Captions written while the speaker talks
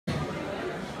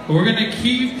We're going to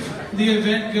keep the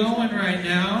event going right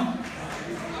now.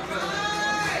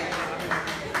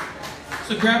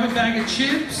 So grab a bag of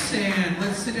chips and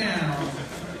let's sit down.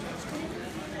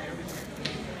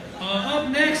 Up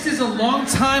next is a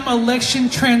longtime election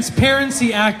transparency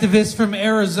activist from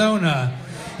Arizona.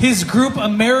 His group,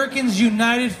 Americans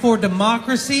United for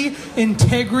Democracy,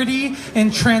 Integrity,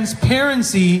 and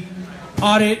Transparency,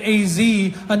 AUDIT-AZ,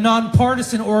 a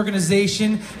nonpartisan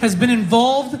organization, has been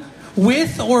involved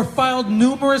with or filed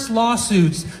numerous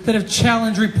lawsuits that have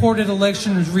challenged reported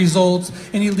election results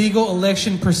and illegal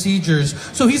election procedures.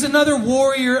 So he's another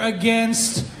warrior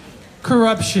against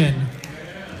corruption.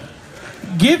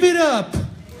 Give it up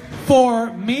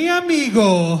for mi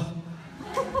amigo,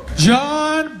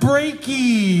 John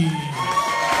Brakey.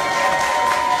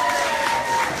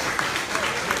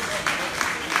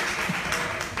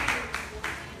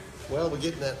 Well, we're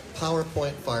getting that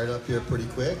PowerPoint fired up here pretty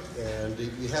quick, and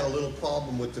we had a little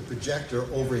problem with the projector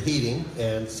overheating,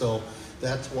 and so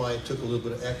that's why it took a little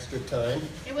bit of extra time.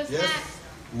 It was yes, hacked.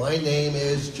 My name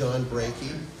is John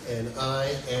Brakey, and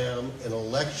I am an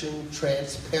election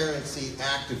transparency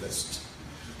activist.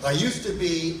 I used to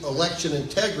be election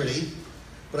integrity,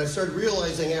 but I started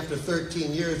realizing after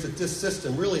 13 years that this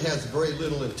system really has very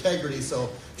little integrity, so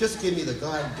just give me the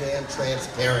goddamn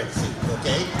transparency,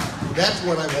 okay? That's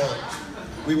what I want.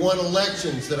 We want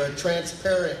elections that are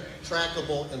transparent,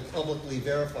 trackable, and publicly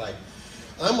verified.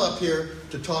 I'm up here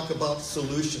to talk about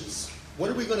solutions.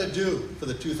 What are we going to do for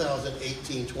the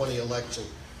 2018-20 election?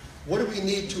 What do we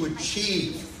need to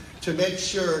achieve to make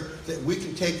sure that we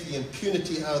can take the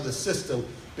impunity out of the system?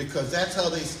 Because that's how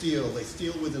they steal. They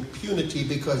steal with impunity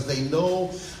because they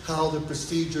know how the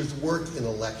procedures work in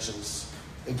elections.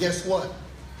 And guess what?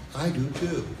 I do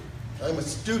too. I'm a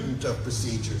student of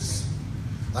procedures.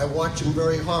 I watch them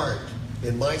very hard.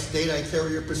 In my state, I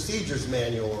carry a procedures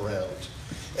manual around.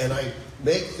 And I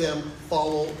make them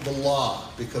follow the law,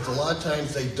 because a lot of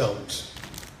times they don't.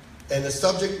 And the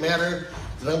subject matter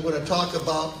that I'm going to talk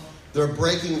about, they're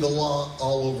breaking the law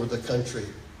all over the country.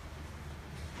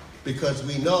 Because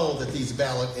we know that these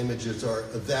ballot images are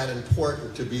that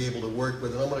important to be able to work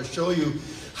with. And I'm going to show you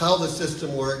how the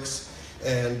system works.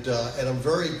 And I'm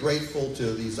very grateful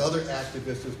to these other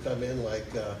activists who've come in, like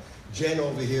Jen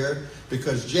over here,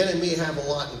 because Jen and me have a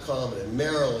lot in common, and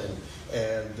Marilyn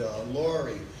and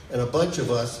Lori and a bunch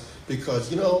of us, because,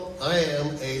 you know, I am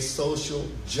a social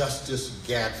justice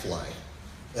gadfly,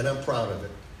 and I'm proud of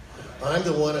it. I'm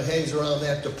the one who hangs around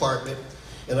that department,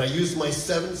 and I use my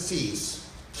 7 C's: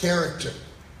 character,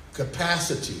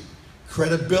 capacity,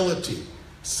 credibility,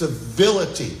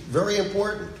 civility. Very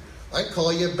important. I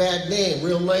call you a bad name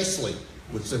real nicely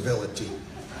with civility.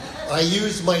 I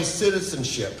use my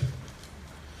citizenship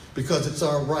because it's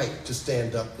our right to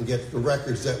stand up and get the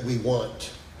records that we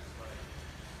want.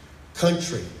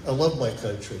 Country. I love my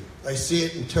country. I see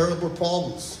it in terrible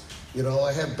problems. You know,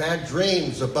 I have bad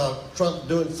dreams about Trump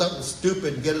doing something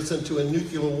stupid and get us into a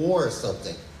nuclear war or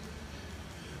something.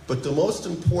 But the most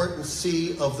important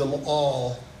C of them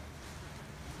all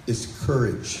is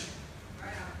courage.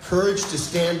 Courage to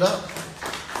stand up.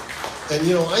 And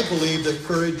you know, I believe that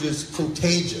courage is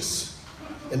contagious.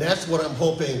 And that's what I'm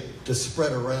hoping to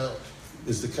spread around,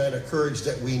 is the kind of courage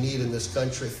that we need in this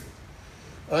country.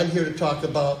 I'm here to talk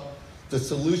about the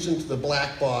solution to the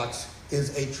black box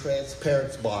is a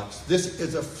transparent box. This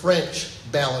is a French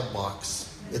ballot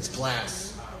box. It's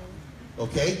glass.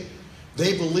 Okay?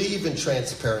 They believe in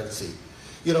transparency.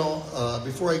 You know,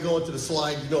 before I go into the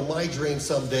slide, you know, my dream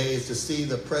someday is to see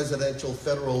the presidential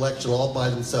federal election all by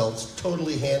themselves,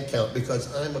 totally hand count,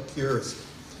 because I'm a purist.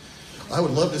 I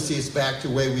would love to see us back to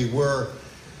the way we were,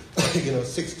 you know,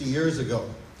 60 years ago.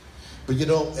 But you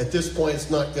know, at this point,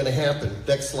 it's not going to happen.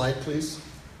 Next slide, please.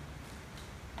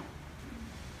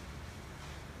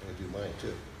 I'm going to do mine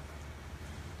too.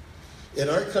 In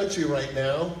our country right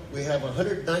now, we have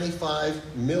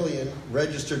 195 million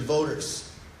registered voters.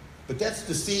 But that's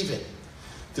deceiving.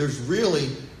 There's really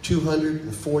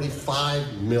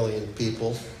 245 million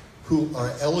people who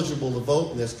are eligible to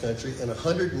vote in this country, and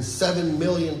 107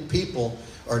 million people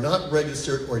are not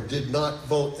registered or did not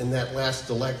vote in that last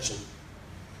election.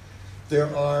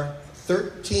 There are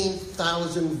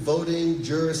 13,000 voting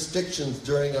jurisdictions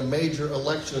during a major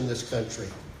election in this country.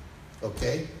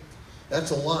 Okay?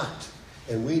 That's a lot.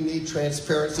 And we need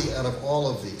transparency out of all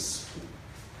of these.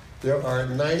 There are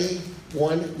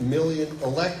 91 million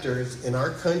electors in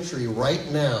our country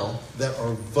right now that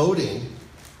are voting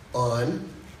on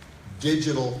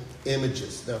digital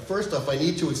images. Now, first off, I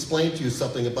need to explain to you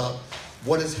something about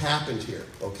what has happened here,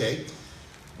 okay?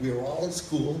 We were all in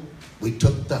school. We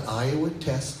took the Iowa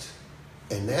test,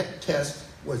 and that test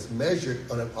was measured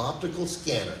on an optical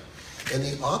scanner. And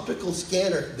the optical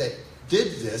scanner that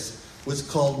did this was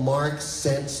called mark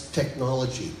sense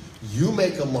technology. You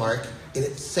make a mark, and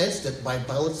it sensed it by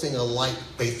bouncing a light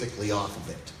basically off of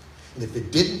it. And if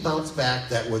it didn't bounce back,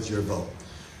 that was your vote.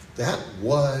 That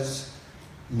was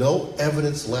no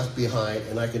evidence left behind.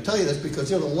 And I can tell you this because,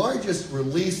 the largest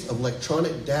release of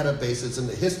electronic databases in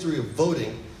the history of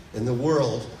voting in the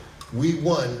world, we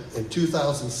won in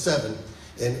 2007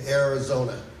 in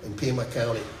Arizona, in Pima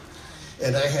County.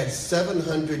 And I had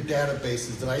 700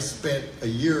 databases that I spent a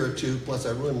year or two, plus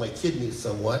I ruined my kidneys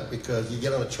somewhat, because you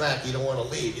get on a track, you don't want to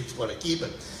leave, you just want to keep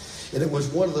it. And it was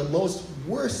one of the most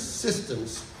worst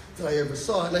systems that I ever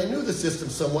saw. And I knew the system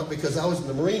somewhat because I was in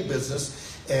the marine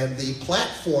business, and the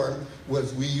platform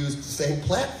was, we used the same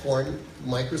platform,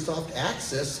 Microsoft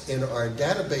Access, in our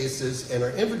databases and our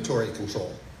inventory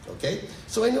control, okay?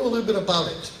 So I knew a little bit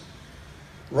about it.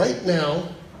 Right now,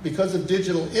 because of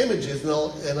digital images,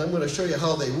 and I'm going to show you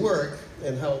how they work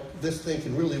and how this thing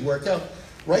can really work out.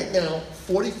 Right now,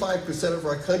 45% of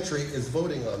our country is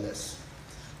voting on this.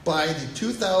 By the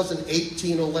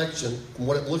 2018 election, from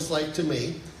what it looks like to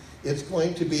me, it's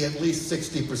going to be at least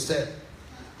 60%.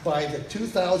 By the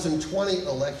 2020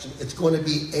 election, it's going to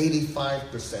be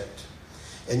 85%.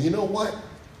 And you know what?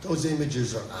 Those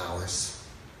images are ours.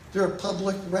 They're a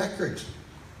public record.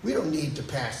 We don't need to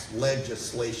pass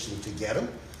legislation to get them.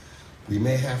 We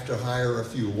may have to hire a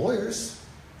few lawyers,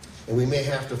 and we may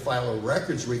have to file a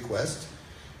records request.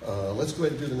 Let's go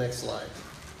ahead and do the next slide.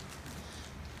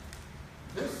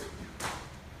 This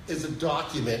is a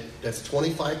document that's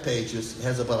 25 pages. It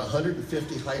has about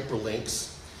 150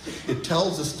 hyperlinks. It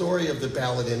tells the story of the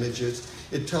ballot images.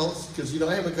 It tells, because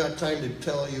I haven't got time to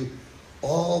tell you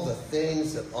all the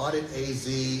things that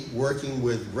AUDIT-AZ, working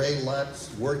with Ray Lutz,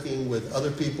 working with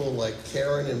other people like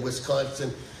Karen in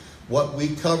Wisconsin, what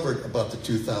we covered about the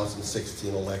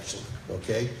 2016 election,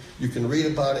 okay? You can read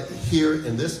about it here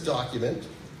in this document.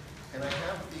 And I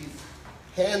have these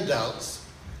handouts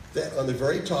that on the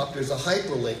very top, there's a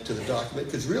hyperlink to the document,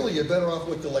 because really you're better off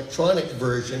with the electronic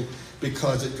version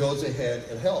because it goes ahead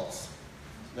and helps.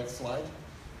 Next slide.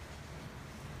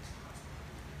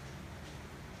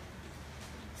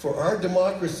 For our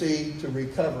democracy to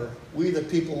recover, we the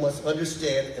people must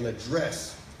understand and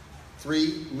address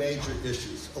three major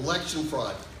issues. Election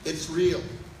fraud, it's real,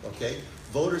 okay?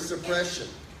 Voter suppression,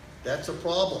 that's a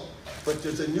problem. But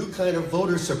there's a new kind of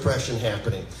voter suppression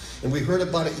happening. And we heard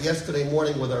about it yesterday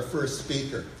morning with our first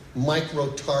speaker,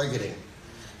 micro-targeting.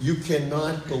 You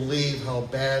cannot believe how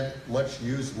much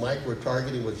used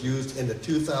micro-targeting was used in the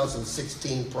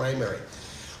 2016 primary.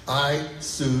 I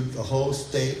sued the whole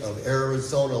state of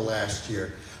Arizona last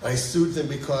year. I sued them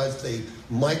because they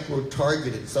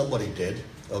micro-targeted, somebody did,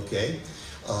 okay?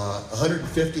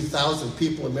 150,000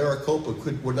 people in Maricopa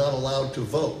were not allowed to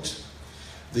vote.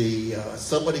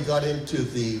 Somebody got into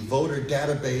the voter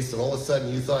database, and all of a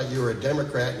sudden you thought you were a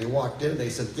Democrat, and you walked in and they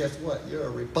said, guess what, you're a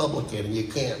Republican and you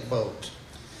can't vote.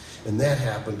 And that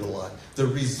happened a lot. The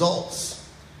results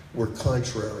were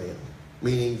contrarian,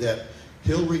 meaning that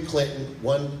Hillary Clinton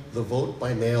won the vote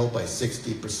by mail by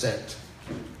 60%.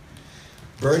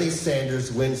 Bernie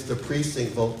Sanders wins the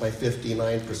precinct vote by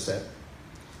 59%.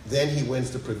 Then he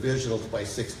wins the provisionals by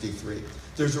 63%.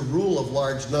 There's a rule of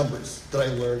large numbers that I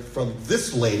learned from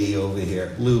this lady over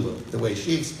here, Lulu. The way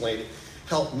she explained it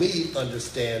helped me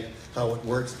understand how it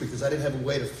works, because I didn't have a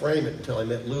way to frame it until I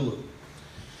met Lulu.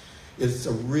 It's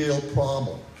a real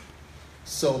problem.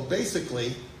 So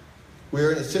basically,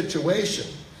 we're in a situation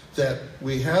that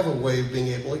we have a way of being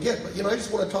able to get. But, I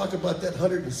just want to talk about that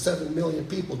 107 million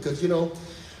people, because,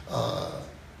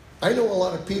 I know a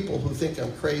lot of people who think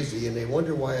I'm crazy, and they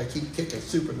wonder why I keep kicking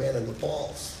Superman in the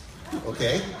balls,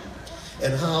 okay?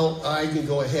 And how I can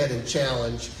go ahead and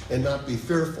challenge and not be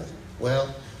fearful.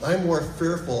 Well, I'm more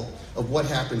fearful of what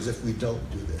happens if we don't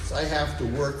do this. I have to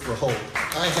work for hope.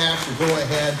 I have to go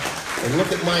ahead and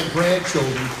look at my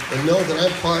grandchildren and know that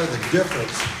I'm part of the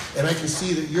difference. And I can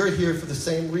see that you're here for the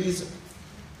same reason.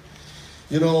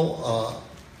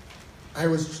 I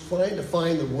was trying to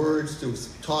find the words to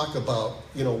talk about,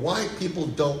 why people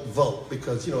don't vote,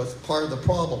 because, it's part of the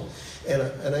problem.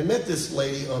 And I met this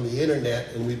lady on the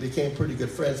internet, and we became pretty good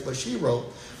friends, but she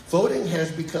wrote, voting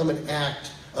has become an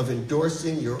act of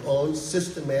endorsing your own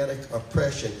systematic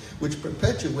oppression, which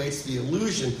perpetuates the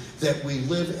illusion that we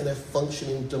live in a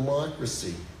functioning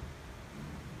democracy.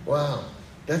 Wow,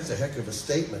 that's a heck of a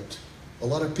statement. A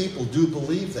lot of people do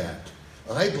believe that.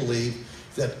 I believe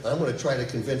that I'm going to try to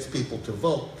convince people to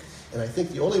vote. And I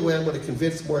think the only way I'm going to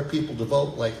convince more people to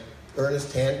vote, like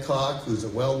Ernest Hancock, who's a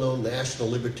well-known national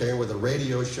libertarian with a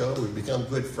radio show, we've become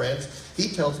good friends. He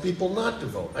tells people not to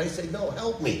vote. I say, no,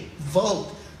 help me,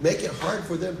 vote. Make it hard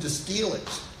for them to steal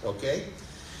it, okay?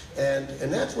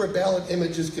 And that's where ballot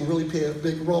images can really play a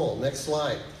big role. Next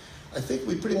slide. I think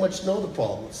we pretty much know the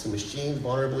problems. The machines,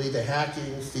 vulnerability to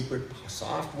hacking, secret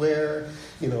software,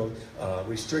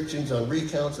 restrictions on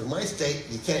recounts. In my state,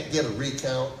 you can't get a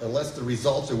recount unless the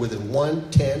results are within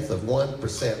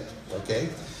 0.1%, okay?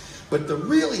 But the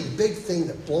really big thing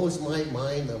that blows my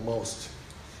mind the most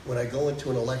when I go into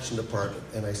an election department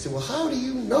and I say, well, how do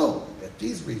you know that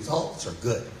these results are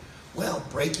good? Well,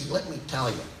 Brakey, let me tell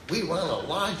you, we run a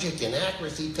logic and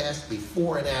accuracy test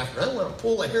before and after. I want to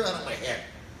pull the hair out of my head.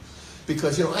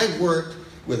 Because, I worked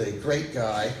with a great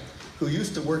guy who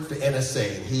used to work for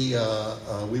NSA.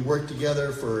 We worked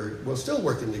together still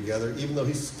working together, even though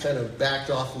he's kind of backed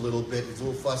off a little bit. He's a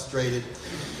little frustrated.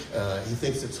 He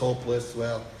thinks it's hopeless.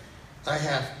 Well, I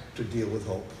have to deal with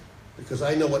hope because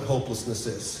I know what hopelessness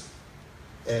is.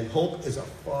 And hope is a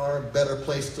far better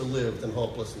place to live than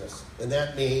hopelessness. And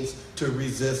that means to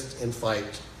resist and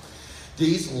fight.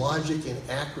 These logic and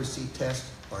accuracy tests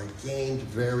are gained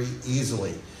very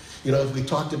easily. As we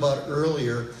talked about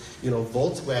earlier,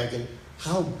 Volkswagen,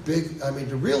 how big,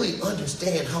 to really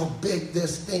understand how big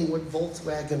this thing with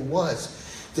Volkswagen was,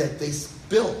 that they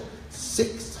built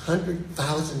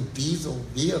 600,000 diesel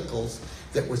vehicles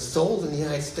that were sold in the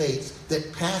United States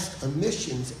that passed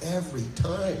emissions every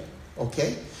time,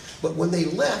 okay? But when they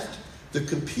left, the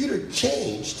computer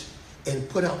changed and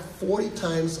put out 40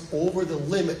 times over the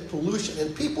limit pollution,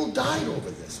 and people died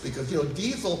over this because,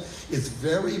 diesel is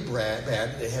very bad,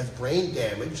 and it has brain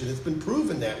damage, and it's been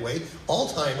proven that way.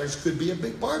 Alzheimer's could be a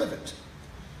big part of it.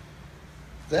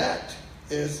 That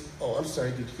is, I'm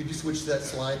sorry, could you switch to that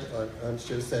slide? I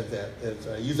should have said that.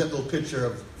 Use that little picture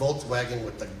of Volkswagen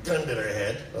with the gun to their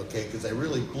head, okay, because I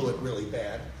really blew it really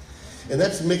bad. And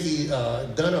that's Mickey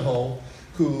Donahoe,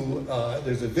 who,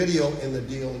 there's a video in the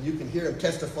deal, and you can hear him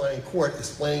testifying in court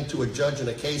explaining to a judge in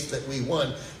a case that we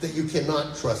won that you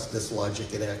cannot trust this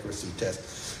logic and accuracy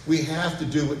test. We have to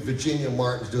do what Virginia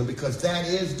Martin's doing because that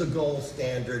is the gold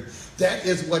standard. That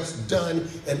is what's done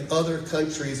in other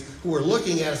countries who are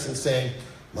looking at us and saying,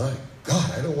 my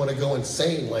God, I don't want to go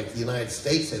insane like the United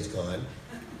States has gone,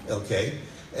 okay?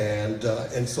 And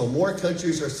so more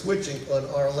countries are switching on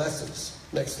our lessons.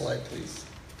 Next slide, please.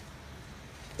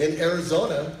 In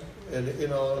Arizona, and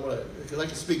because I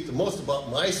can speak the most about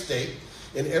my state,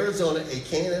 in Arizona, a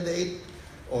candidate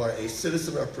or a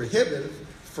citizen are prohibited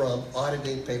from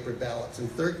auditing paper ballots. In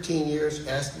 13 years,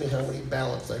 ask me how many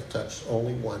ballots I've touched.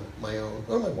 Only one, my own,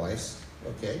 or my wife's,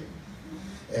 okay?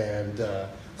 And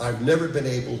I've never been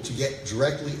able to get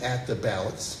directly at the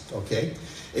ballots, okay?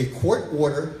 A court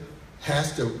order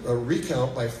has to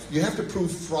recount you have to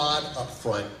prove fraud up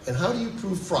front. And how do you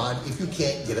prove fraud if you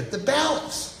can't get at the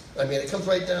ballots? It comes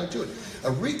right down to it.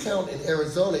 A recount in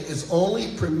Arizona is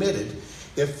only permitted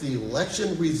if the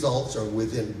election results are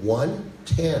within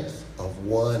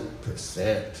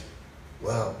 0.1%.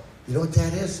 Wow. You know what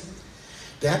that is?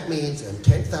 That means in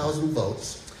 10,000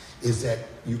 votes is that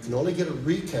you can only get a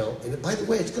recount, and by the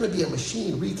way, it's going to be a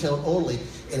machine recount only,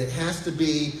 and it has to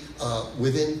be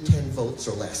within 10 votes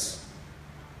or less.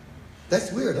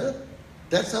 That's weird, huh?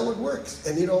 That's how it works.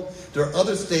 And there are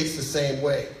other states the same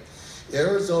way.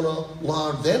 Arizona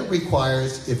law then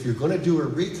requires, if you're going to do a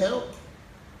recount,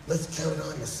 let's count it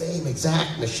on the same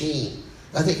exact machine.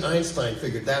 I think Einstein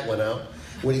figured that one out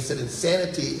when he said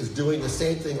insanity is doing the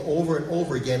same thing over and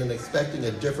over again and expecting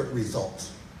a different result.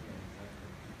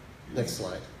 Next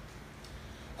slide.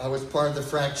 I was part of the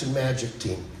Fraction Magic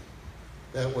team.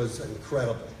 That was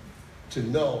incredible to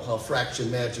know how Fraction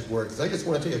Magic works. I just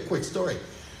want to tell you a quick story.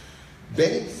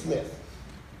 Benny Smith,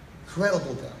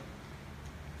 incredible guy.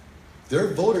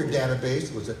 Their voter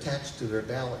database was attached to their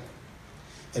ballot.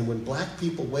 And when black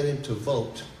people went in to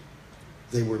vote,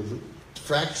 they were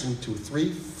fractioned to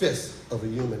 3/5 of a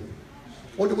human.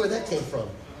 Wonder where that came from.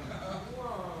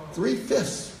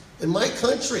 3/5 in my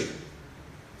country.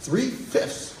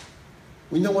 3/5.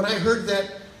 When I heard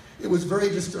that, it was very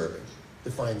disturbing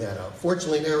to find that out.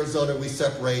 Fortunately, in Arizona, we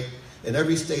separate, and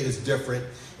every state is different.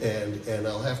 And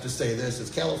I'll have to say this, is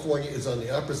California is on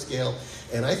the upper scale,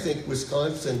 and I think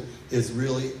Wisconsin is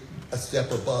really a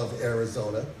step above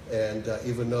Arizona. And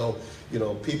even though,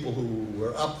 people who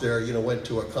were up there, went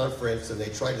to a conference and they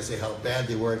tried to say how bad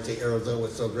they were and say Arizona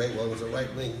was so great, well, it was a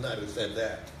right-wing nut who said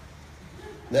that.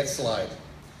 Next slide.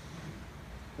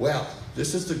 Well,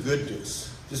 this is the good news.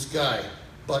 This guy,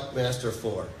 Buckmaster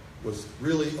Fuller, was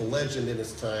really a legend in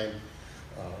his time.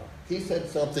 He said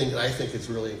something that I think is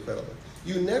really incredible.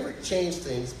 You never change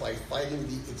things by fighting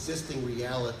the existing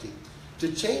reality.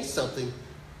 To change something,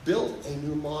 build a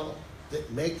new model that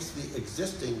makes the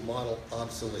existing model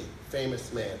obsolete.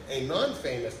 Famous man. A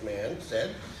non-famous man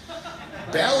said,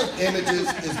 ballot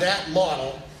images is that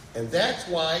model, and that's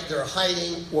why they're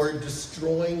hiding or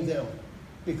destroying them.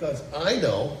 Because I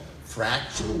know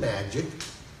fraction magic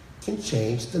can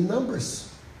change the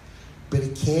numbers, but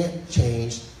it can't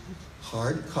change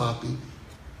hard copy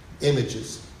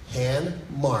images, hand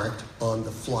marked on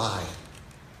the fly.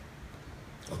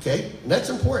 Okay? And that's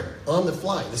important, on the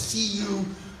fly. The CU,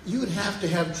 you would have to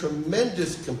have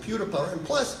tremendous computer power, and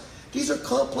plus, these are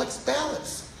complex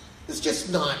ballots. It's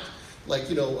just not like,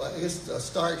 I guess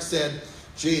Stark said,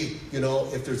 gee,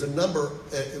 if there's a number,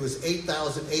 it was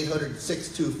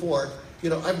 8,806.24,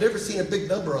 I've never seen a big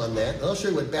number on that, and I'll show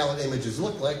you what ballot images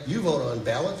look like. You vote on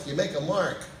ballots, you make a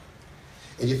mark,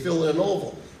 and you fill in an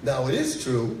oval. Now, it is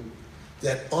true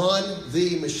that on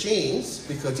the machines,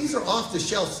 because these are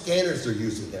off-the-shelf scanners they're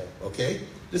using now, okay?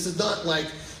 This is not like,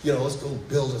 let's go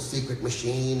build a secret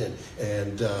machine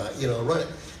and run it.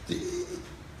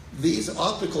 These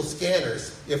optical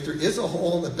scanners, if there is a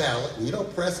hole in the ballot and you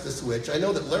don't press the switch, I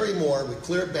know that Larry Moore with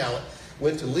Clear Ballot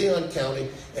went to Leon County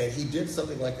and he did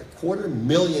something like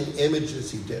 250,000 images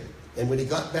he did. And when he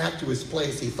got back to his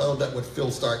place, he found out what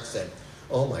Phil Stark said.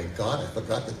 Oh my God, I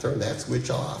forgot to turn that switch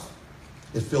off.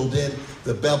 It filled in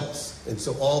the bevels. And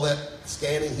so all that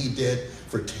scanning he did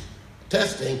for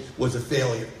testing was a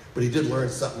failure. But he did learn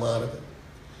something out of it.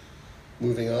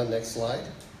 Moving on, next slide.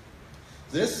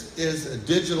 This is a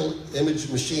digital image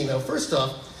machine. Now, first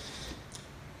off,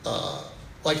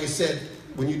 like I said,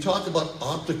 when you talk about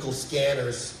optical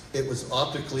scanners, it was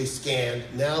optically scanned.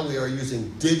 Now we are using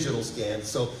digital scans.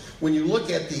 So when you look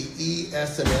at the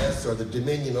ES&S or the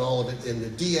Dominion, all of it, and the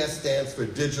DS stands for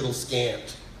digital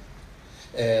scanned.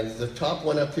 And the top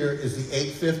one up here is the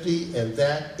 850, and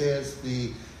that is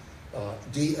the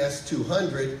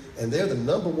DS200, and they're the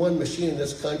 #1 machine in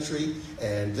this country,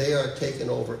 and they are taking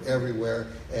over everywhere.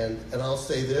 And I'll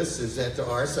say this, is that there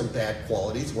are some bad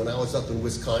qualities. When I was up in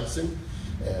Wisconsin,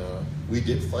 we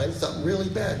did find something really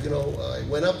bad. I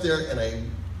went up there and I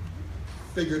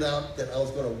figured out that I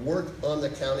was going to work on the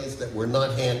counties that were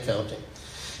not hand counting.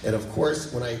 And of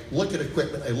course, when I look at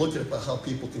equipment, I look at how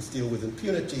people can steal with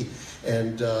impunity.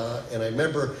 And I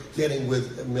remember getting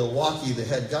with Milwaukee, the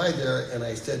head guy there, and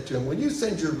I said to him, when you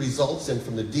send your results in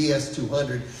from the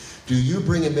DS200, do you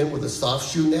bring them in with a soft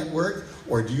shoe network,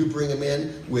 or do you bring them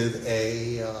in with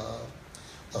a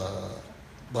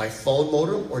by phone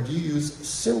modem, or do you use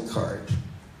SIM card?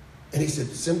 And he said,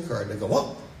 SIM card. And I go,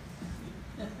 whoa,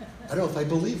 I don't know if I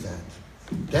believe that.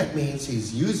 That means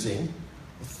he's using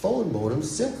phone modem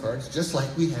SIM cards just like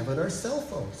we have on our cell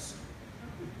phones.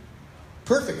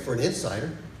 Perfect for an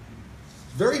insider.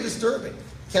 Very disturbing.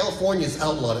 California's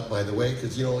outlawed it, by the way,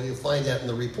 because you'll find that in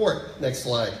the report. Next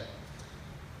slide.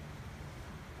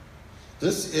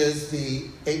 This is the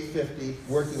 850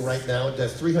 working right now. It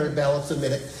does 300 ballots a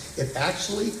minute. It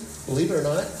actually, believe it or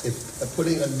not, it's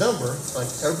putting a number on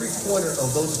every corner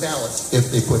of those ballots if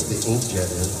they put the inkjet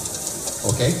in.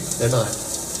 Okay? They're not.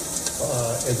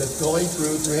 As it's going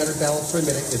through 300 ballots per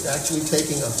minute, it's actually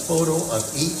taking a photo of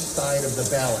each side of the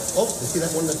ballot. Oh, you see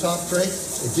that one in the top tray?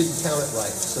 It didn't count it right,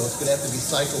 so it's going to have to be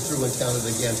cycled through and counted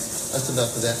again. That's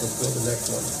enough of that. Let's go to the next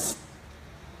one.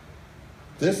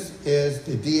 This is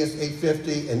the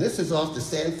DS850, and this is off the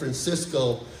San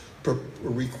Francisco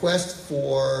request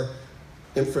for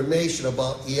information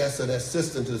about ES&S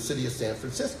system to the city of San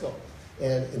Francisco.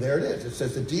 And there it is. It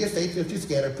says the DS850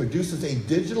 scanner produces a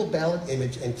digital ballot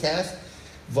image and cast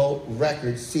vote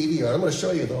record, CVR. I'm going to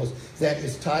show you those. That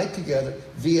is tied together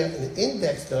via an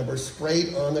index number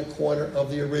sprayed on the corner of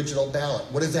the original ballot.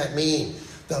 What does that mean?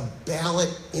 The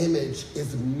ballot image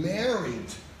is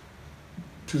married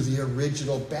to the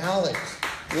original ballot.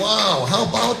 Wow, how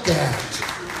about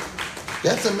that?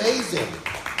 That's amazing.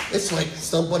 It's like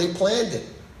somebody planned it.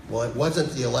 Well, it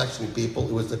wasn't the election people.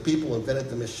 It was the people who invented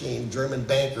the machine, German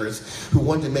bankers, who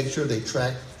wanted to make sure they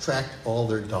tracked all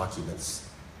their documents.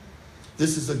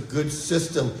 This is a good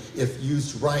system if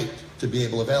used right to be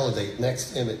able to validate.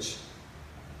 Next image.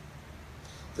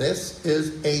 This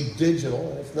is a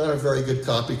digital. It's not a very good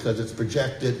copy because it's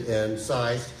projected and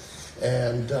sized.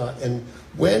 And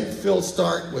when Phil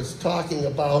Stark was talking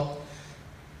about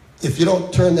if you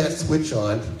don't turn that switch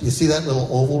on, do you see that little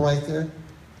oval right there?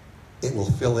 It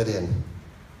will fill it in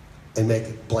and make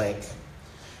it blank.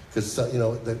 Because,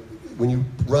 when you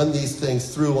run these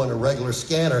things through on a regular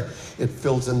scanner, it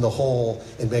fills in the hole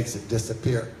and makes it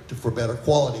disappear for better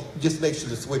quality. Just make sure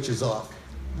the switch is off.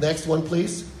 Next one,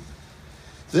 please.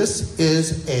 This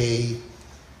is a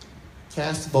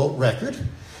cast vote record,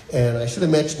 and I should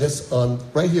have mentioned this on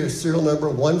right here, serial number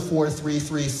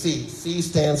 1433C. C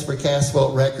stands for cast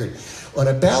vote record. On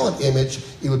a ballot image,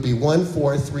 it would be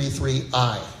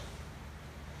 1433I.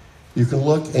 You can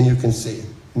look and you can see.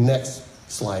 Next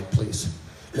slide, please.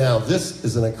 Now, this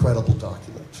is an incredible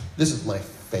document. This is my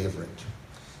favorite.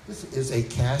 This is a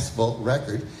cast vote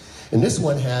record, and this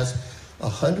one has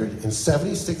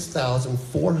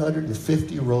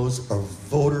 176,450 rows of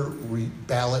voter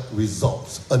ballot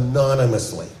results,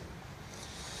 anonymously.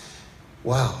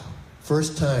 Wow,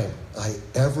 first time I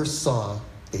ever saw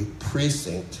a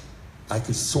precinct. I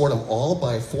could sort them all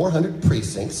by 400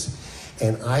 precincts,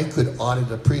 and I could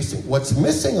audit a precinct. What's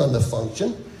missing on the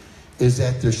function is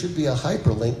that there should be a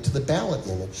hyperlink to the ballot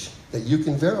image that you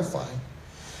can verify.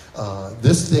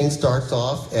 This thing starts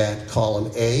off at column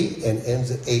A and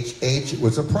ends at HH. It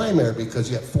was a primary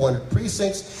because you have 400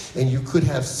 precincts and you could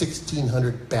have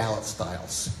 1,600 ballot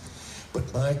styles.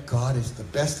 But my God, it's the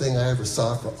best thing I ever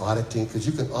saw for auditing, because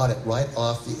you can audit right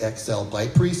off the Excel by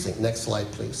precinct. Next slide,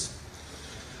 please.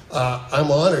 I'm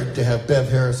honored to have Bev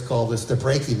Harris call this the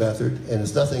Brakey method, and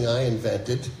it's nothing I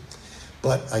invented,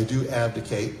 but I do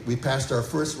abdicate. We passed our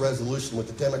first resolution with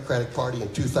the Democratic Party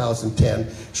in 2010,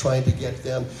 trying to get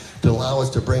them to allow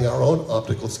us to bring our own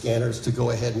optical scanners to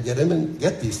go ahead and get them and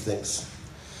get these things.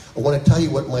 I want to tell you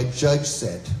what my judge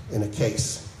said in a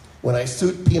case. When I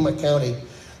sued Pima County,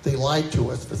 they lied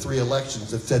to us for 3 elections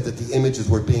that said that the images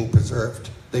were being preserved.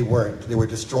 They weren't. They were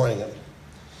destroying them.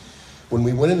 When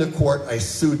we went into court, I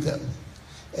sued them.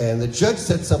 And the judge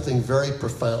said something very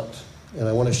profound, and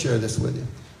I want to share this with you.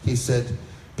 He said,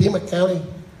 Pima County,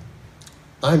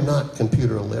 I'm not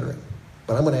computer illiterate,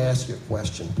 but I'm going to ask you a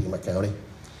question, Pima County.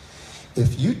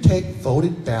 If you take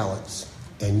voted ballots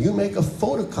and you make a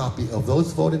photocopy of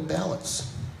those voted ballots,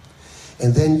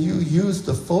 and then you use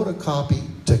the photocopy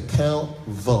to count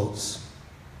votes,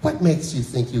 what makes you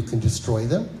think you can destroy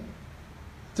them?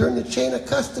 They're in the chain of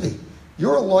custody.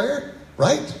 You're a lawyer,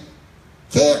 right?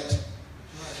 Can't.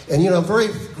 And I'm very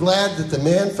glad that the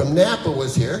man from Napa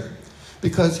was here,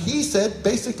 because he said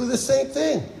basically the same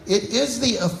thing. It is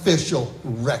the official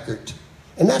record.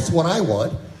 And that's what I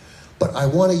want. But I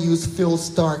want to use Phil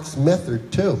Stark's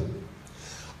method too.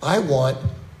 I want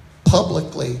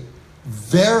publicly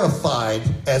verified,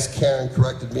 as Karen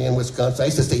corrected me in Wisconsin. I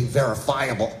used to say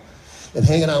verifiable. And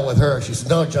hanging out with her, she said,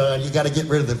 no, John, you got to get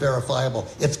rid of the verifiable.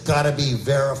 It's got to be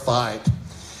verified.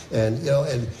 And,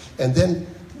 and then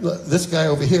this guy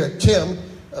over here, Tim,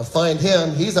 find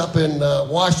him. He's up in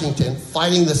Washington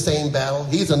fighting the same battle.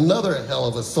 He's another hell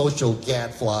of a social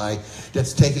gadfly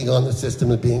that's taking on the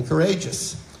system and being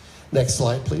courageous. Next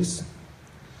slide, please.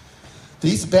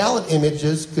 These ballot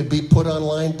images could be put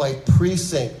online by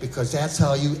precinct, because that's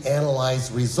how you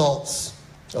analyze results,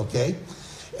 okay?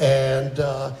 And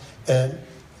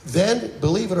then,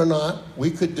 believe it or not,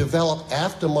 we could develop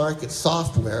aftermarket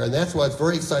software, and that's why I was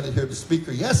very excited to hear the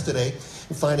speaker yesterday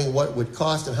in finding what it would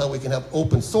cost and how we can have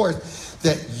open source,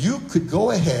 that you could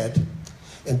go ahead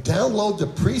and download the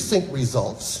precinct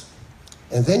results,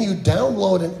 and then you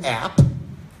download an app,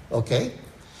 okay?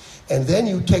 And then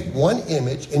you take one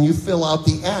image and you fill out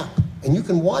the app, and you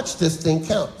can watch this thing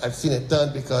count. I've seen it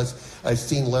done because I've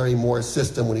seen Larry Moore's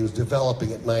system when he was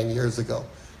developing it 9 years ago,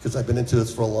 because I've been into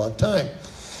this for a long time.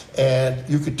 And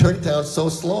you could turn it down so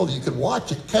slowly you could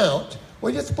watch it count, or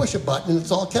you just push a button and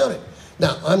it's all counted.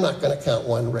 Now, I'm not going to count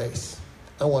one race.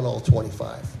 I want all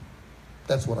 25.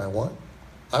 That's what I want.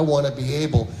 I want to be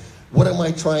able, what am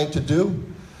I trying to do?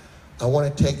 I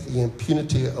want to take the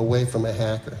impunity away from a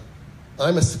hacker.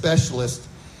 I'm a specialist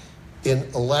in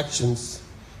elections,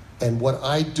 and what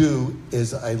I do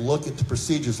is I look at the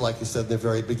procedures, like you said in the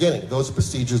very beginning. Those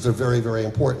procedures are very, very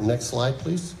important. Next slide,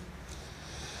 please.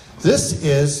 This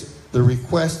is the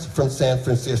request from San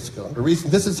Francisco. The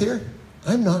reason this is here,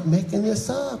 I'm not making this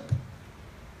up.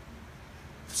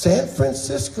 San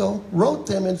Francisco wrote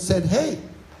them and said, hey,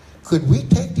 could we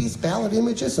take these ballot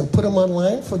images and put them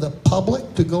online for the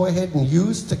public to go ahead and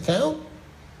use to count?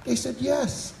 They said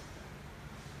yes.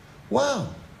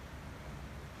 Wow.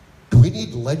 Do we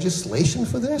need legislation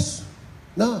for this?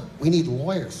 No, we need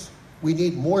lawyers. We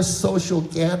need more social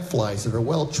gadflies that are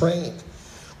well trained.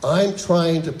 I'm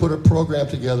trying to put a program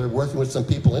together, working with some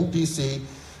people in DC,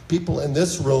 people in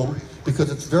this room, because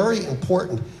it's very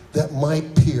important that my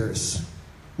peers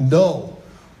know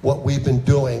what we've been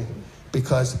doing,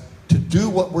 because to do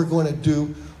what we're going to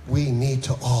do, we need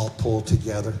to all pull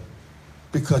together,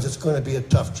 because it's going to be a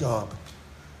tough job.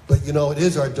 But it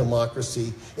is our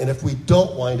democracy, and if we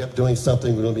don't wind up doing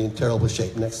something, we're going to be in terrible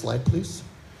shape. Next slide, please.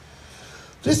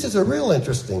 This is a real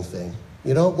interesting thing.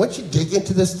 You know, once you dig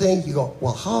into this thing, you go,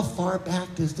 well, how far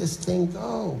back does this thing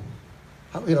go?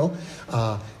 How, you know,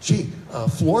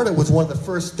 Florida was one of the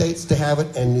first states to have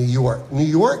it, and New York. New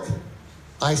York,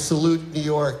 I salute New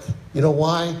York. You know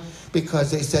why? Because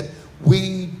they said,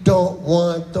 we don't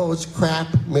want those crap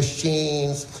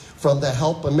machines from the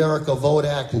Help America Vote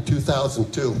Act in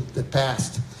 2002 that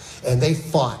passed. And they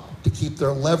fought to keep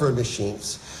their lever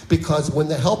machines. Because when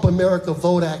the Help America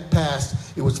Vote Act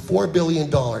passed, it was $4 billion.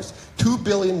 $2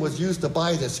 billion was used to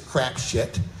buy this crap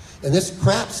shit. And this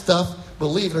crap stuff,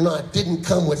 believe it or not, didn't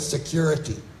come with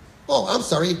security. Oh, I'm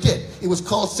sorry, it did. It was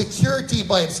called security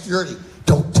by obscurity.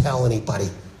 Don't tell anybody.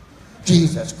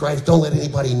 Jesus Christ, don't let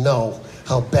anybody know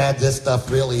how bad this stuff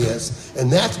really is.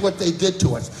 And that's what they did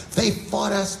to us. They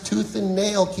fought us tooth and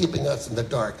nail, keeping us in the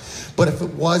dark. But if it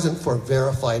wasn't for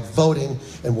verified voting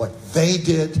and what they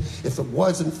did, if it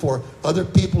wasn't for other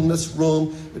people in this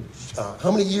room,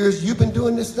 how many years you've been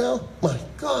doing this now? My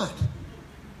God.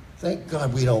 Thank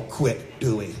God we don't quit,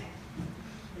 do we?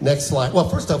 Next slide. Well,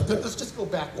 first off, let's just go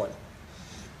back one.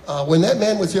 When that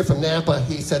man was here from Napa,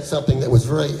 he said something that was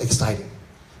very exciting.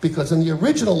 Because in the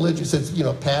original legend, it says, you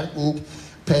know, patent,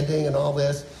 pending, and all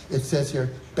this. It says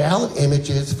here, ballot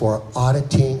images for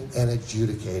auditing and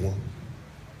adjudicating.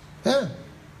 Yeah,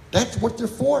 that's what they're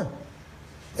for.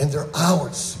 And they're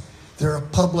ours. They're a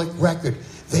public record.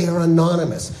 They are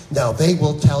anonymous. Now, they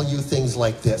will tell you things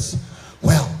like this.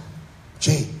 Well,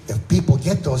 gee, if people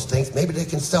get those things, maybe they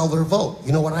can sell their vote.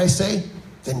 You know what I say?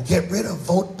 Then get rid of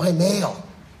vote by mail.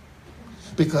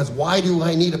 Because why do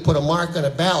I need to put a mark on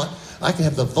a ballot? I can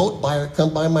have the vote buyer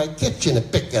come by my kitchen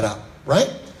and pick it up,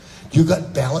 right? You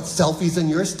got ballot selfies in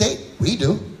your state? We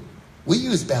do. We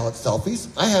use ballot selfies.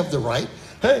 I have the right.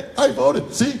 Hey, I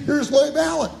voted. See, here's my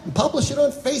ballot. And publish it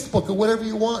on Facebook or whatever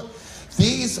you want.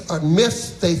 These are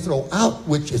myths they throw out,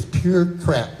 which is pure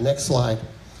crap. Next slide.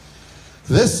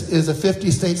 This is a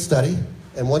 50-state study.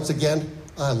 And once again,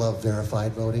 I love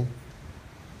verified voting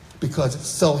because it's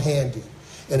so handy.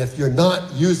 And if you're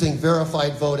not using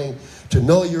verified voting to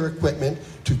know your equipment,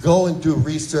 to go and do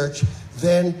research,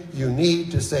 then you need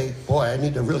to say, boy, I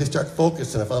need to really start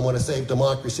focusing if I want to save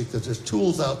democracy, because there's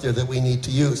tools out there that we need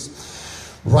to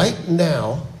use. Right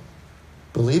now,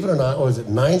 believe it or not, or is it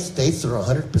 9 states that are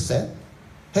 100%?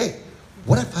 Hey,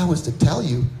 what if I was to tell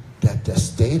you that the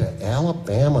state of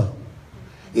Alabama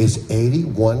is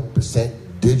 81%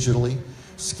 digitally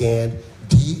scanned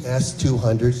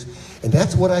DS200s? And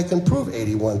that's what I can prove,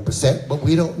 81%, but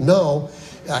we don't know.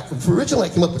 Originally,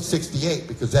 I came up with 68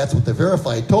 because that's what the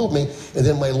verified told me. And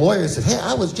then my lawyer said, hey,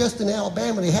 I was just in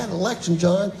Alabama. They had an election,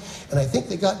 John, and I think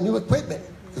they got new equipment.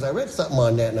 Because I read something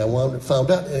on that, and I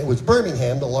found out, and it was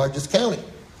Birmingham, the largest county.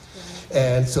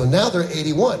 And so now they're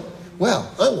 81.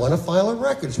 Well, I want to file a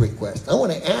records request. I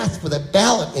want to ask for the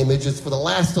ballot images for the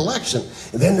last election.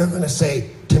 And then they're going to say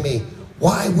to me,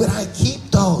 why would I keep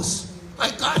those?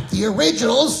 I got the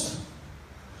originals.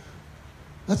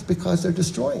 That's because they're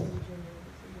destroying them.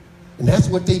 And that's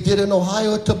what they did in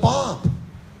Ohio to Bob.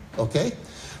 Okay?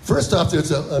 First off,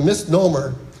 there's a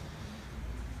misnomer.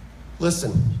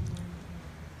 Listen,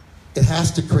 it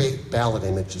has to create ballot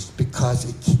images because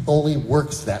it only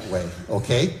works that way.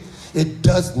 Okay? It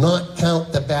does not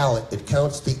count the ballot. It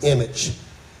counts the image.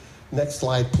 Next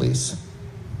slide, please.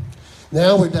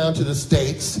 Now we're down to the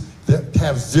states that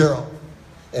have 0.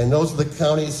 And those are the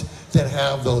counties that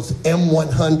have those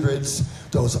M100s,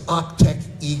 those Optech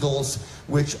Eagles,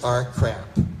 which are crap.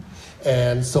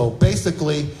 And so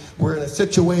basically, we're in a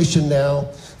situation now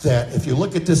that if you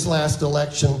look at this last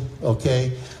election,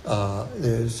 okay,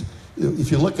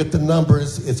 if you look at the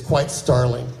numbers, it's quite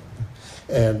startling.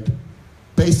 And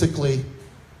basically,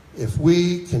 if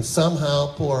we can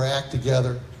somehow pull our act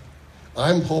together,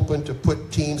 I'm hoping to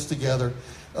put teams together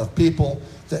of people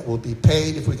that will be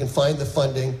paid, if we can find the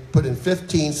funding, put in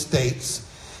 15 states,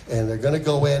 and they're going to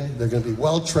go in, they're going to be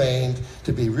well-trained,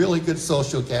 to be really good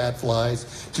social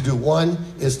gadflies. To do 1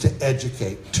 is to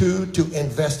educate, 2 to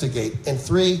investigate, and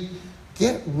 3,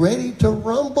 get ready to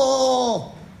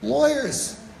rumble.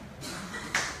 Lawyers.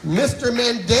 Mr.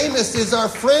 Mandamus is our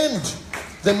friend.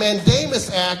 The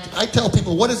Mandamus Act, I tell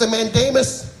people, what is a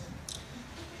mandamus?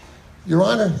 Your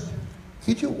Honor,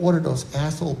 could you order those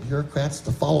asshole bureaucrats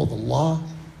to follow the law?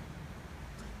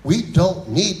 We don't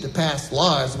need to pass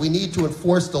laws. We need to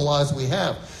enforce the laws we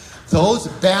have. Those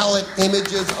ballot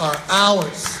images are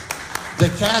ours. The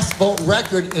cast vote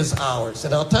record is ours.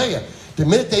 And I'll tell you, the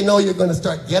minute they know you're going to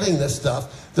start getting this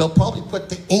stuff, they'll probably put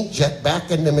the inkjet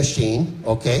back in the machine,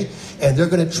 okay? And they're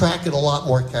going to track it a lot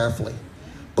more carefully.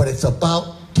 But it's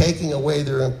about taking away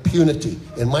their impunity.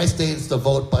 In my state, it's the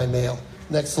vote by mail.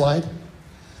 Next slide.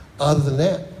 Other than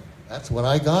that, That's what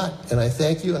I got, and I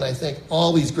thank you, and I thank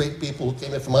all these great people who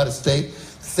came in from out of state.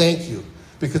 Thank you,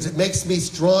 because it makes me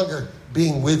stronger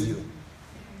being with you.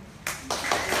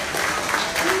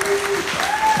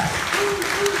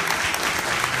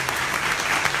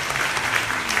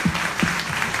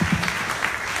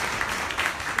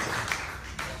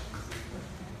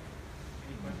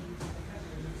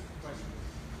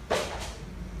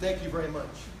 Thank you very much.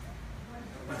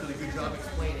 You did a good job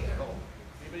explaining, I hope.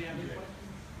 Anybody have any questions?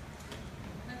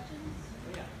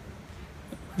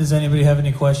 Does anybody have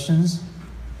any questions?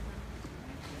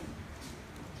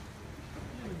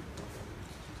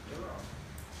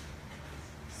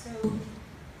 So,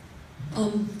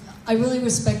 I really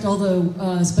respect all the,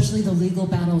 especially the legal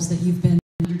battles that you've been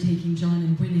undertaking, John,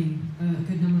 and winning a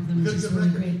good number of them, which is really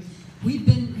great. We've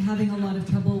been having a lot of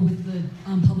trouble with the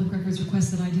public records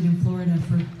request that I did in Florida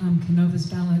for Canova's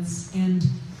ballots, and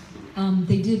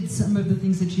they did some of the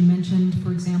things that you mentioned.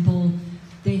 For example,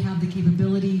 they have the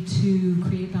capability to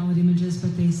create ballot images,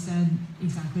 but they said,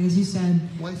 exactly as you said,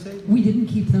 we didn't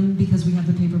keep them because we have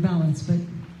the paper ballots, but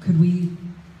could we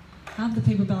have the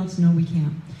paper ballots? No, we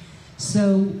can't.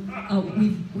 So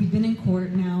we've been in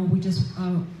court now.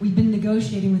 We've been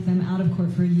negotiating with them out of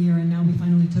court for a year, and now we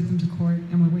finally took them to court,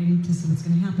 and we're waiting to see what's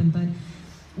going to happen. But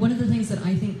one of the things that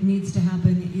I think needs to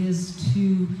happen is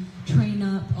to train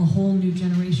up a whole new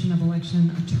generation of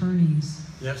election attorneys.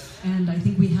 Yes. And I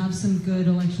think we have some good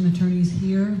election attorneys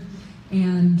here,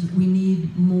 and we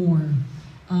need more.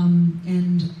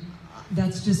 And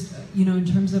that's just, in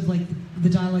terms of like the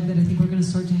dialogue that I think we're going to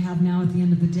start to have now at the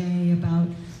end of the day about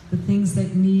the things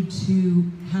that need to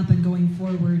happen going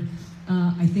forward.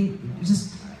 I think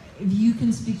just if you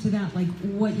can speak to that, like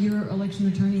what your election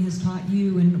attorney has taught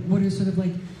you, and what are sort of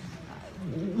like,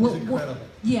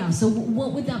 so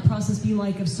what would that process be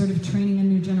like of sort of training a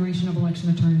new generation of election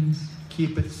attorneys?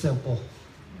 Keep it simple.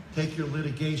 Take your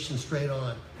litigation straight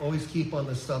on. Always keep on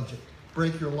the subject.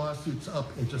 Break your lawsuits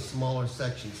up into smaller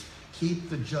sections. Keep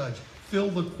the judge. Fill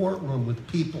the courtroom with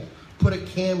people. Put a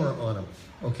camera on them,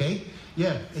 okay?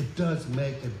 Yeah, it does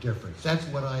make a difference. That's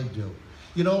what I do.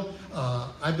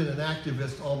 I've been an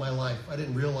activist all my life. I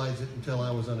didn't realize it until I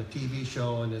was on a TV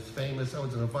show, and I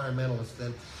was an environmentalist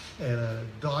then, and a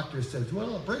doctor says,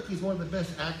 well, Brakey's one of the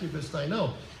best activists I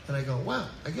know. And I go, wow,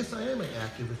 I guess I am an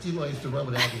activist, even though I used to run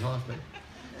with Andy Hoffman.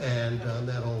 And I'm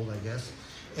that old, I guess.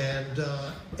 And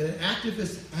an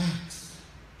activist acts.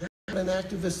 That's what an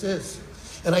activist is.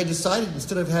 And I decided,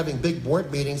 instead of having big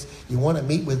board meetings, you want to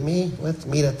meet with me? Let's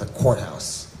meet at the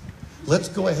courthouse. Let's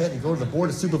go ahead and go to the Board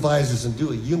of Supervisors and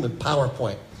do a human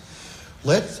PowerPoint.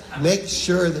 Let's make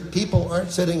sure that people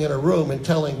aren't sitting in a room and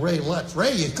telling Ray Lutz,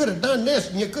 Ray, you could have done this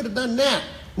and you could have done that.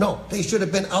 No, they should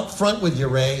have been out front with you,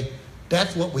 Ray.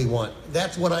 That's what we want.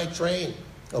 That's what I train,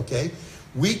 okay?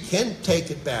 We can take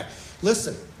it back.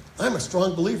 Listen, I'm a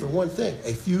strong believer in one thing.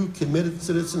 A few committed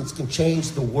citizens can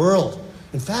change the world.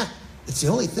 In fact, it's the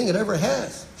only thing it ever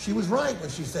has. She was right when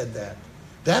she said that.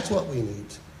 That's what we need.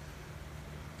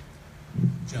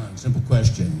 John, simple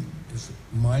question. Is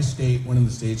my state one of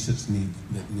the states that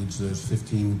needs those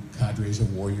 15 cadres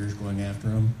of warriors going after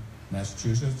them?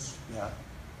 Massachusetts? Yeah.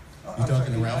 You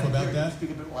talking to Ralph about that?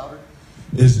 Speak a bit louder.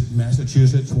 Is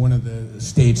Massachusetts one of the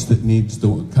states that needs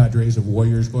the cadres of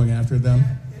warriors going after them?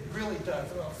 It really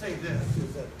does. And I'll say this,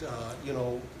 is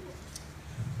that,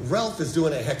 Ralph is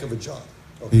doing a heck of a job.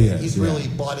 Okay? He's really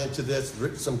bought into this,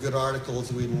 written some good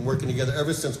articles. We've been working together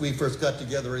ever since we first got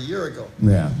together a year ago.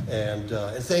 Yeah. And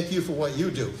thank you for what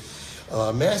you do.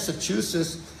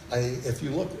 Massachusetts, if you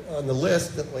look on the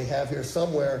list that we have here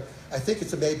somewhere, I think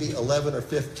it's maybe 11 or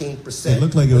 15%. It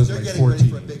looked like it was they're like getting 14.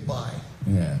 ready for a big buy.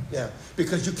 Yeah. Yeah,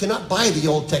 because you cannot buy the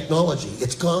old technology.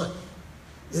 It's gone.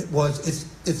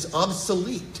 It's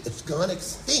obsolete. It's gone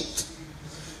extinct.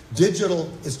 Digital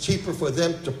is cheaper for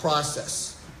them to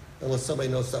process, unless somebody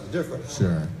knows something different.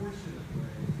 Sure.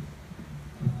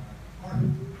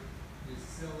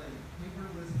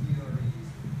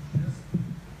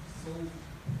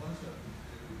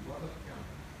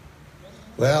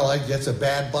 Well, I guess a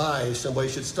bad buy. Somebody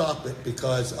should stop it,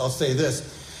 because I'll say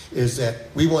this, is that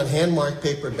we want hand-marked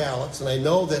paper ballots, and I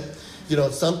know that,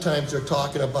 sometimes they're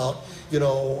talking about,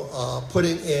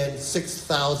 putting in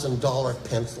 $6,000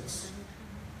 pencils.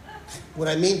 What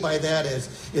I mean by that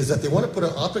is that they want to put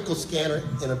an optical scanner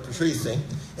in a precinct,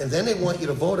 and then they want you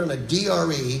to vote on a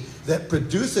DRE that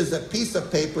produces a piece of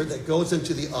paper that goes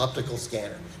into the optical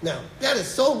scanner. Now, that is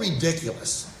so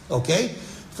ridiculous, okay?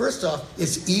 First off,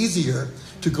 it's easier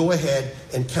to go ahead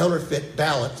and counterfeit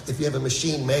ballots if you have a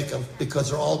machine make them, because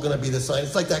they're all going to be the same.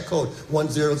 It's like that code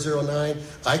 1009.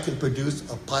 I can produce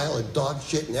a pile of dog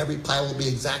shit and every pile will be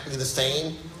exactly the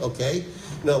same, okay?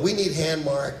 No, we need hand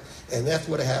mark, and that's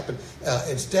what happened.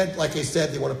 Instead, like I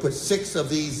said, they want to put 6 of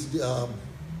these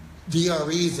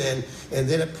DREs in, and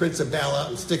then it prints a ballot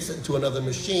and sticks it into another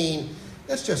machine.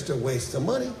 That's just a waste of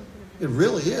money. It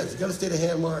really is. You got to stay to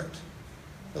hand marked.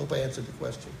 I hope I answered the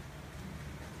question.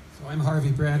 So I'm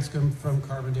Harvey Branscombe from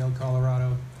Carbondale,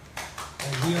 Colorado.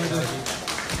 And we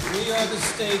are the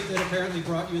state that apparently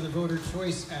brought you the Voter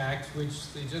Choice Act,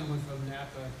 which the gentleman from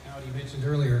Napa County mentioned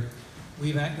earlier.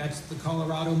 That's the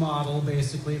Colorado model,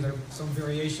 basically. There are some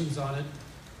variations on it.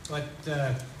 But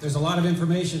there's a lot of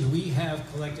information we have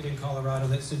collected in Colorado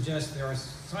that suggests there are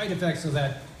side effects of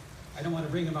that. I don't want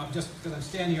to bring them up just because I'm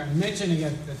standing here and mentioning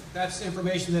it, but that's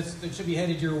information that should be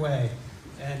headed your way.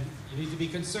 And you need to be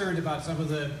concerned about some of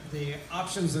the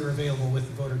options that are available with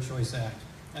the Voter Choice Act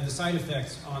and the side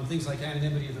effects on things like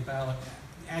anonymity of the ballot,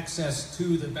 access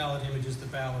to the ballot images, the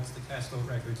ballots, the cast vote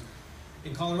records.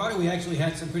 In Colorado, we actually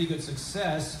had some pretty good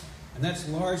success, and that's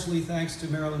largely thanks to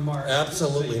Marilyn Marks.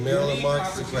 Absolutely. Marilyn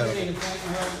Marks is incredible.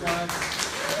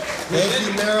 Thank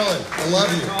you, Marilyn. I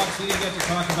love you. She didn't get to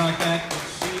talk about that,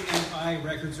 but she and I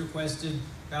records requested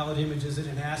ballot images in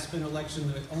an Aspen election,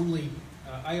 the only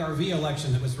IRV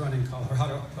election that was run in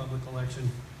Colorado, public election.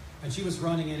 And she was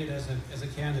running in it as a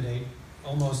candidate,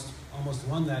 almost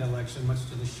won that election, much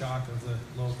to the shock of the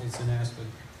locals in Aspen.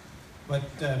 But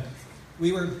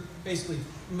we were basically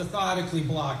methodically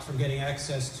blocked from getting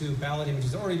access to ballot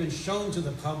images that had already been shown to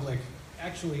the public,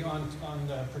 actually on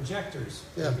the projectors,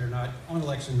 believe it or not, on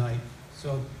election night.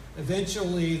 So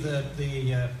eventually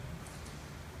the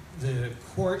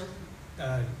court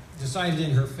decided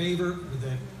in her favor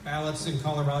that ballots in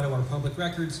Colorado are public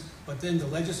records, but then the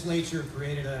legislature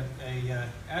created a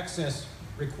access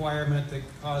requirement that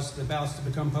caused the ballots to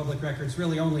become public records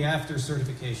really only after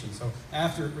certification, so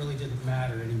after it really didn't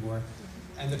matter anymore.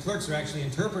 And the clerks are actually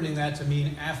interpreting that to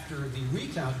mean after the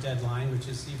recount deadline, which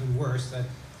is even worse. That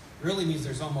really means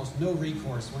there's almost no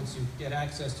recourse once you get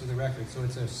access to the record. So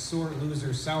it's a sore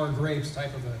loser, sour grapes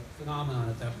type of a phenomenon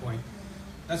at that point.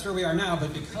 That's where we are now,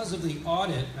 but because of the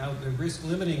audit, now the risk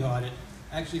limiting audit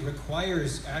actually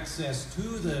requires access to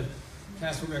the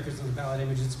cast vote records and the ballot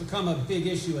images. It's become a big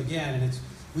issue again, and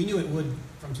we knew it would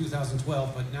from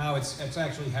 2012, but now it's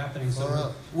actually happening. So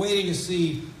we're waiting to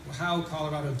see how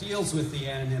Colorado deals with the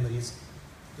anonymity.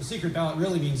 The secret ballot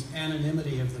really means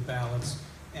anonymity of the ballots,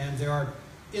 and there are,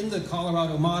 in the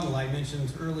Colorado model I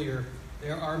mentioned earlier,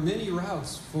 there are many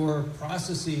routes for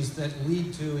processes that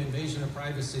lead to invasion of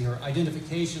privacy or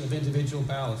identification of individual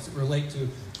ballots that relate to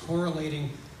correlating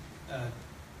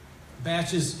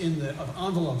batches of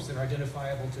envelopes that are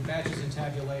identifiable to batches in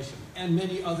tabulation, and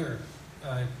many other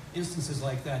instances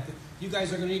like that you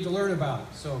guys are going to need to learn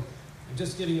about. So I'm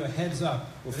just giving you a heads up.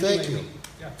 Well, thank you.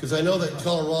 Because I know that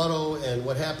Colorado and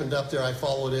what happened up there, I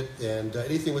followed it, and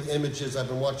anything with images I've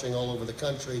been watching all over the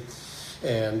country.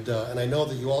 And I know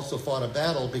that you also fought a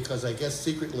battle because I guess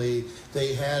secretly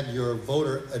they had your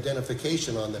voter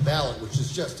identification on the ballot, which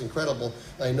is just incredible.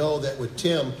 I know that with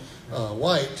Tim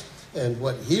White and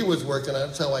what he was working on,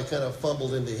 that's how I kind of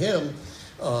fumbled into him,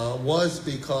 was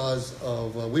because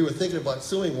of, we were thinking about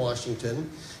suing Washington,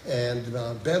 and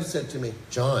Bev said to me,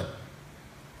 John,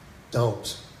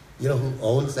 don't. You know who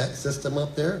owns that system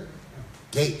up there?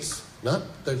 Gates, not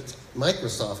the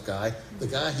Microsoft guy, the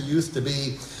guy who used to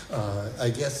be, I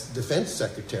guess, defense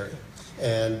secretary.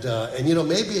 And you know,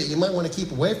 maybe you might want to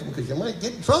keep away from him because you might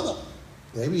get in trouble.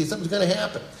 Maybe something's going to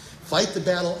happen. Fight the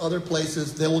battle other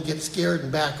places, they will get scared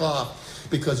and back off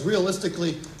because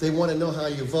realistically, they want to know how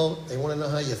you vote, they want to know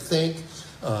how you think.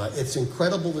 It's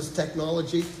incredible, this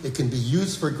technology. It can be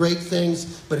used for great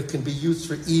things, but it can be used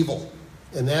for evil.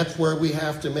 And that's where we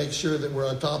have to make sure that we're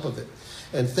on top of it.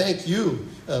 And thank you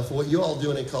for what you all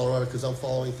doing in Colorado, because I'm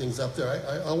following things up there.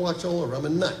 I watch all over. I'm a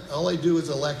nut. All I do is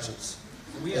elections.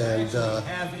 And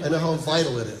I know how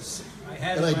vital it is.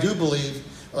 And I do believe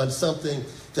on something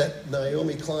that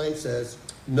Naomi Klein says,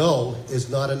 no is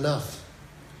not enough.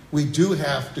 We do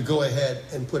have to go ahead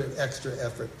and put an extra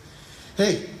effort.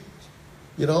 Hey,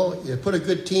 you know, you put a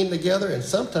good team together, and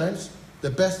sometimes the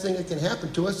best thing that can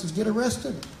happen to us is get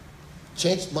arrested.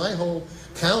 Changed my whole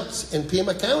counts in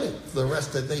Pima County. The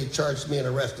rest that they charged me and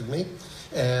arrested me.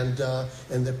 And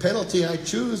the penalty I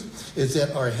choose is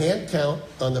that our hand count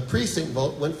on the precinct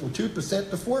vote went from 2%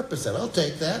 to 4%. I'll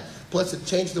take that. Plus it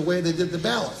changed the way they did the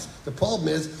ballots. The problem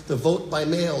is the vote by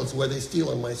mail is where they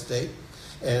steal in my state.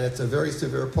 And it's a very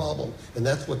severe problem. And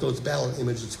that's what those ballot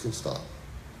images can stop.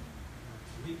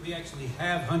 We actually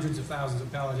have hundreds of thousands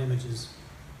of ballot images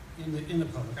in the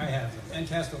public. I have them, and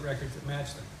cast vote records that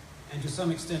match them. And to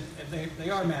some extent, they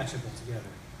are matchable together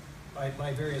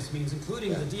by various means,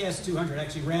 including the DS-200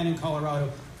 actually ran in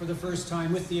Colorado for the first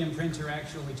time with the imprinter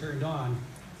actually turned on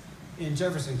in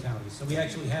Jefferson County. So we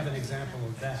actually have an example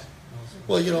of that also.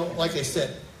 Well, you know, like I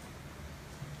said,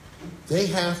 they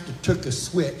have to took a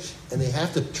switch and they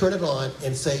have to turn it on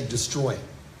and say destroy.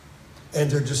 And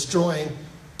they're destroying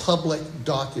public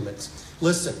documents.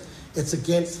 Listen, it's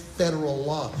against federal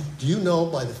law. Do you know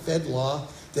by the Fed law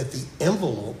that the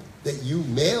envelope that you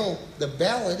mail the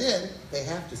ballot in, they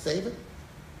have to save it?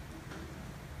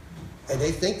 And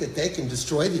they think that they can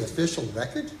destroy the official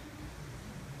record?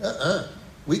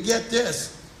 We get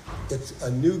this. It's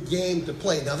a new game to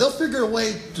play. Now, they'll figure a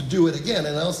way to do it again,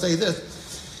 and I'll say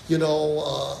this. You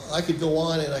know, I could go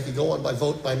on and I could go on by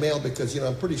vote by mail because, you know,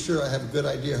 I'm pretty sure I have a good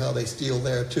idea how they steal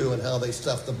there too and how they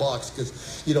stuff the box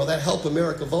because, you know, that Help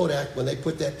America Vote Act, when they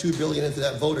put that $2 billion into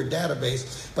that voter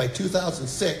database, by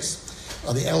 2006,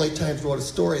 the LA Times wrote a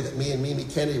story that me and Mimi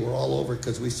Kennedy were all over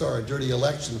because we saw a dirty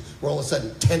election where all of a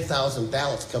sudden 10,000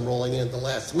 ballots come rolling in at the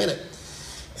last minute.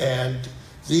 And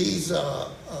these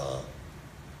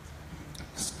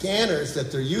scanners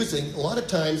that they're using, a lot of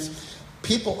times,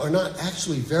 people are not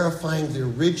actually verifying the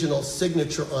original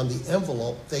signature on the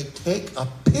envelope. They take a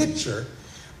picture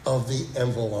of the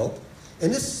envelope.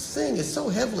 And this thing is so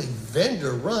heavily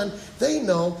vendor run, they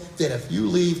know that if you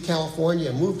leave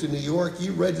California and move to New York,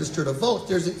 you register to vote,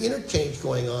 there's an interchange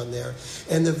going on there.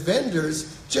 And the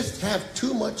vendors just have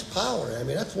too much power. I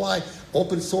mean, that's why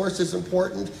open source is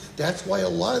important. That's why a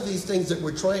lot of these things that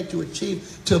we're trying to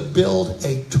achieve to build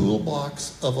a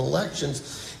toolbox of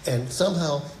elections and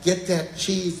somehow get that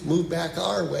cheese moved back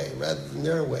our way rather than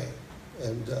their way,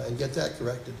 and get that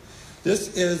corrected.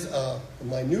 This is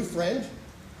my new friend,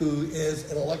 who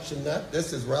is an election nut.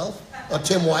 This is Ralph,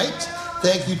 Tim White.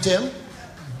 Thank you, Tim.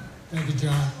 Thank you,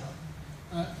 John.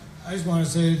 I just want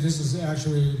to say this is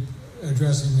actually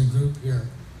addressing the group here.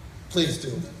 Please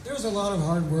do. There's a lot of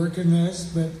hard work in this,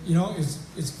 but you know,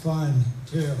 it's fun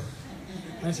too.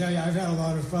 I tell you, I've had a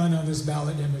lot of fun on this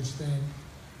ballot image thing.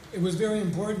 It was very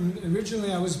important.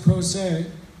 Originally, I was pro se,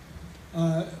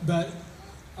 but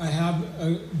I have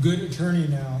a good attorney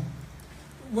now.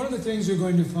 One of the things you're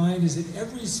going to find is that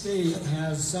every state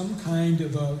has some kind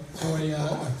of a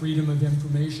FOIA, a Freedom of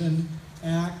Information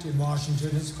Act. In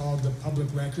Washington, it's called the Public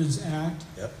Records Act.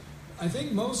 Yep. I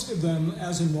think most of them,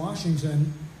 as in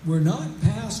Washington, were not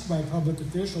passed by public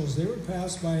officials. They were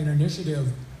passed by an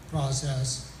initiative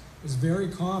process. It's very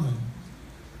common.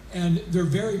 And they're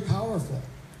very powerful.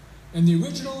 And the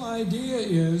original idea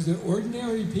is that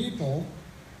ordinary people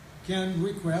can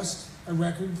request a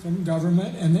record from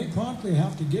government and they promptly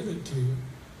have to give it to you.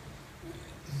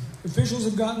 Officials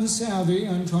have gotten savvy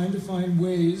on trying to find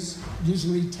ways,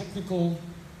 usually technical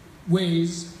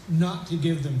ways, not to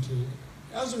give them to you.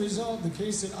 As a result, the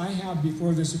case that I have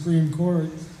before the Supreme Court,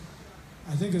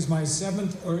 I think is my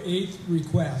 7th or 8th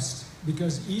request,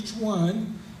 because each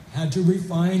one had to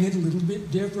refine it a little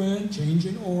bit different, change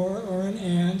an or an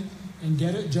and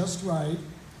get it just right,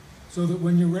 so that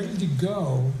when you're ready to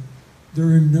go, there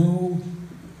are no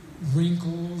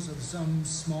wrinkles of some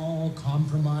small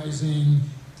compromising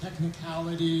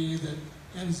technicality that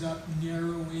ends up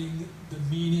narrowing the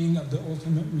meaning of the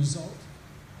ultimate result.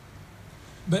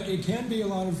 But it can be a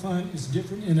lot of fun. It's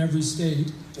different in every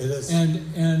state. It is.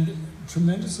 And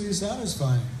tremendously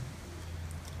satisfying.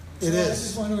 It is. I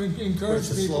just want to encourage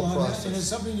It's a people slow on process. that. And it's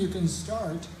something you can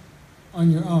start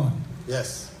on your own.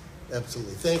 Yes,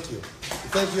 absolutely. Thank you.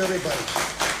 Thank you, everybody.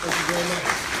 Thank you very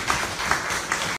much.